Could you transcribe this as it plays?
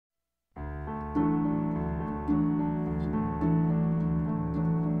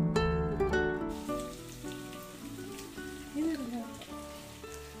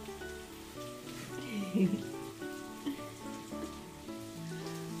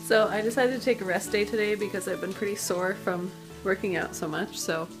So I decided to take a rest day today because I've been pretty sore from working out so much,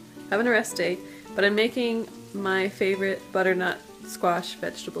 so having a rest day. But I'm making my favorite butternut squash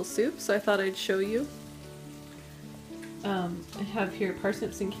vegetable soup, so I thought I'd show you. I have here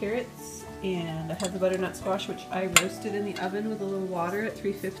parsnips and carrots, and I have the butternut squash, which I roasted in the oven with a little water at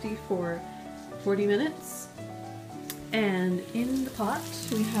 350 for 40 minutes. And in the pot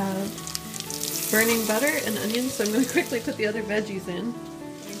we have burning butter and onions, so I'm going to quickly put the other veggies in. I'm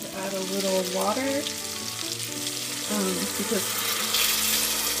going to add a little water because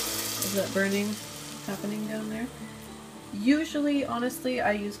of that burning happening down there. Usually, honestly,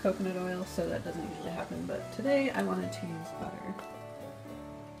 I use coconut oil, so that doesn't usually happen, but today I wanted to use butter.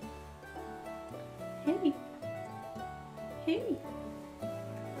 Hey! Hey!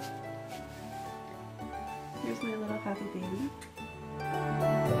 Here's my little happy baby.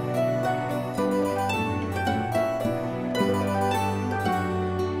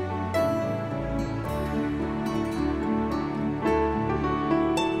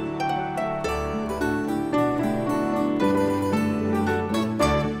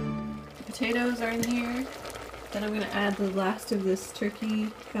 Potatoes are in here. Then I'm going to add the last of this turkey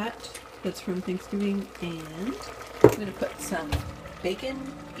fat that's from Thanksgiving, and I'm going to put some bacon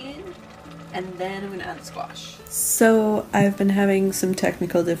in, and then I'm going to add the squash. So I've been having some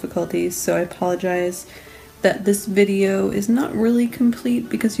technical difficulties, so I apologize that this video is not really complete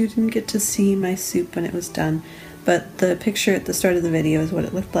because you didn't get to see my soup when it was done, but the picture at the start of the video is what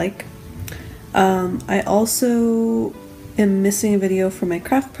it looked like. I also am missing a video for my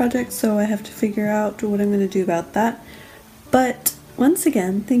craft project, so I have to figure out what I'm going to do about that. But once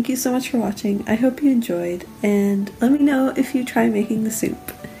again, thank you so much for watching. I hope you enjoyed, and let me know if you try making the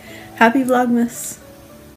soup. Happy Vlogmas!